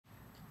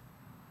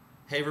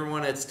Hey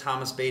everyone, it's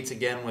Thomas Bates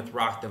again with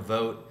Rock the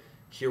Vote,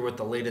 here with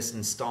the latest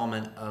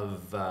installment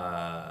of,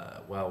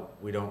 well,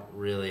 we don't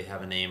really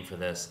have a name for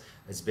this.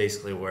 It's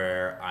basically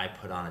where I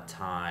put on a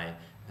tie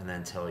and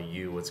then tell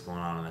you what's going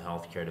on in the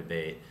healthcare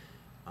debate.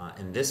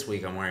 And this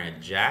week I'm wearing a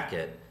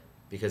jacket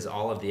because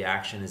all of the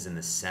action is in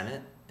the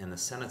Senate, and the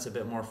Senate's a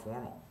bit more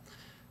formal.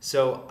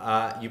 So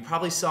you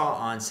probably saw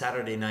on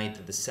Saturday night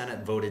that the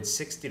Senate voted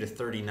 60 to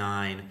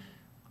 39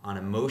 on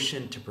a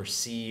motion to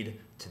proceed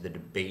to the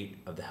debate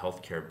of the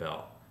healthcare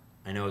bill.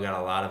 I know it got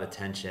a lot of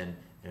attention,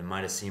 and it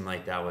might have seemed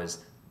like that was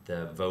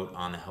the vote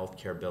on the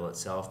healthcare bill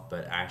itself,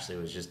 but actually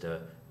it was just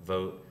a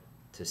vote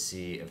to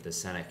see if the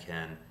Senate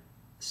can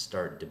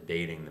start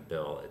debating the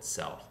bill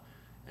itself.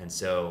 And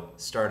so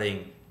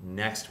starting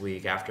next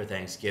week after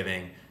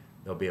Thanksgiving,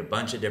 there'll be a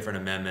bunch of different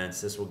amendments.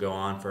 This will go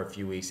on for a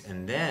few weeks,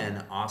 and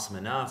then, awesome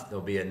enough,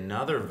 there'll be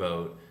another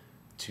vote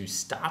to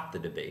stop the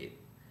debate.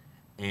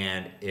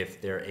 And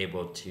if they're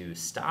able to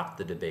stop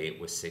the debate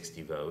with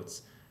 60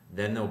 votes,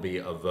 then there'll be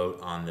a vote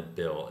on the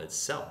bill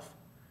itself.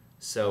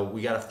 So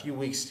we got a few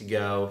weeks to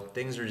go.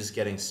 Things are just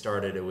getting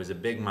started. It was a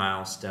big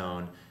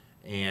milestone.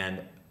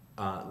 And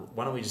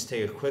why don't we just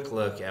take a quick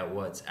look at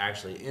what's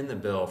actually in the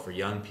bill for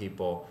young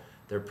people.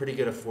 There are pretty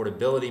good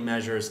affordability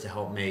measures to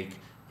help make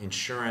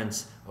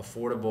insurance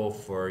affordable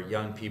for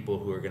young people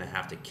who are going to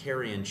have to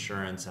carry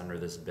insurance under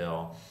this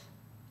bill.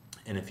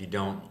 And if you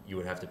don't, you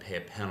would have to pay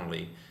a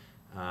penalty.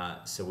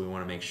 So we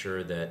want to make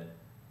sure that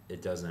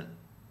it doesn't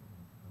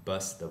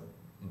bust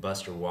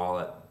your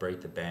wallet,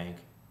 break the bank,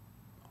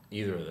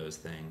 either of those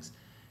things,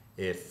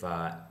 if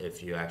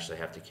you actually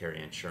have to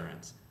carry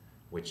insurance,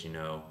 which you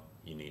know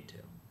you need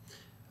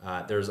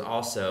to. There's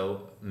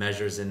also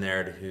measures in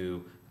there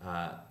to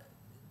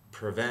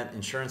prevent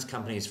insurance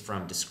companies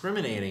from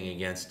discriminating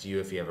against you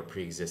if you have a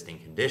pre-existing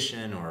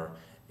condition or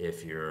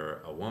if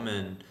you're a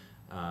woman.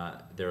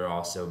 There are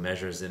also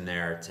measures in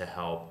there to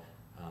help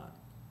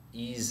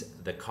ease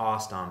the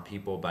cost on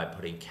people by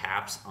putting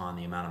caps on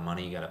the amount of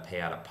money you got to pay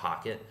out of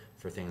pocket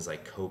for things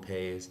like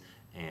co-pays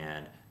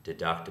and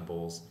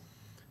deductibles.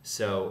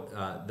 So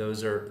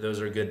those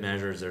are good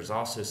measures. There's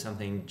also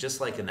something just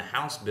like in the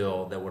House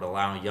bill that would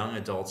allow young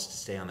adults to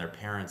stay on their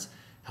parents'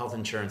 health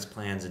insurance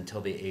plans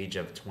until the age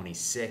of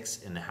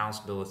 26. In the House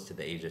bill, it's to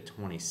the age of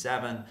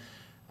 27,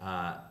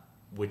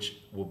 which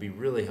will be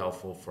really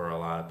helpful for a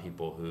lot of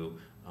people who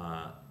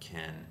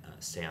can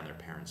stay on their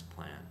parents'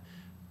 plan.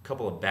 A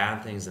couple of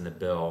bad things in the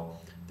bill.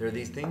 There are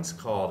these things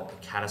called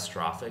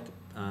catastrophic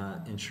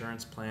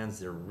insurance plans.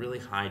 They're really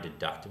high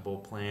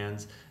deductible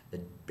plans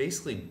that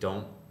basically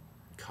don't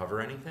cover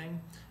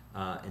anything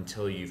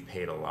until you've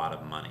paid a lot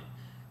of money.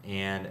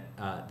 And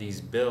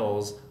these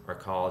bills are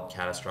called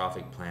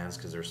catastrophic plans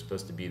because they're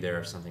supposed to be there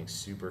if something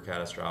super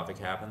catastrophic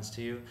happens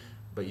to you,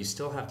 but you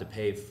still have to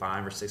pay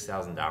 $5,000 or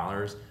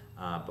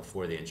 $6,000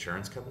 before the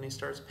insurance company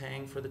starts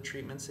paying for the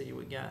treatments that you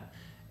would get.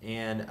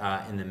 And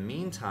in the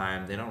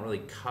meantime, they don't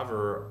really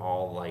cover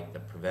all like the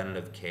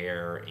preventative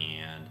care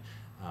and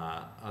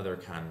other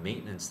kind of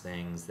maintenance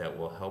things that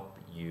will help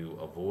you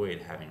avoid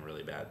having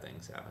really bad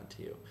things happen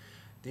to you.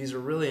 These are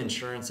really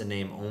insurance in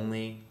name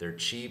only. They're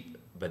cheap,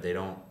 but they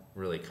don't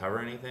really cover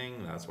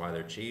anything. That's why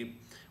they're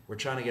cheap. We're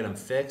trying to get them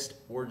fixed,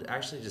 or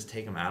actually just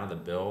take them out of the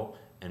bill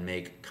and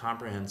make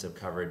comprehensive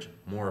coverage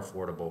more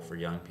affordable for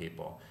young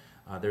people.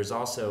 There's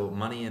also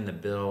money in the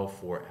bill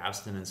for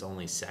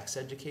abstinence-only sex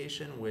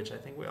education, which I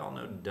think we all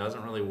know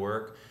doesn't really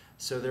work.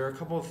 So there are a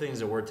couple of things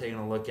that we're taking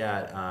a look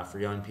at for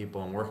young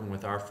people and working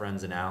with our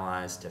friends and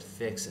allies to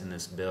fix in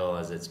this bill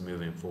as it's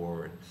moving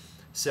forward.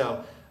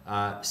 So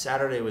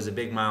Saturday was a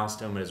big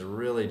milestone, but it's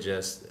really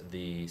just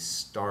the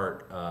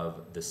start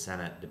of the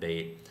Senate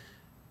debate.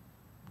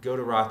 Go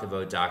to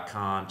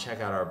rockthevote.com, check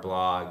out our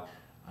blog.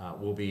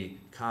 We'll be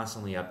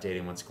constantly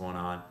updating what's going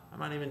on. I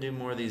might even do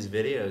more of these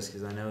videos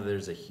because I know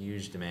there's a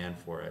huge demand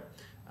for it.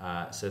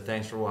 So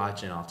thanks for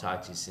watching. I'll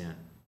talk to you soon.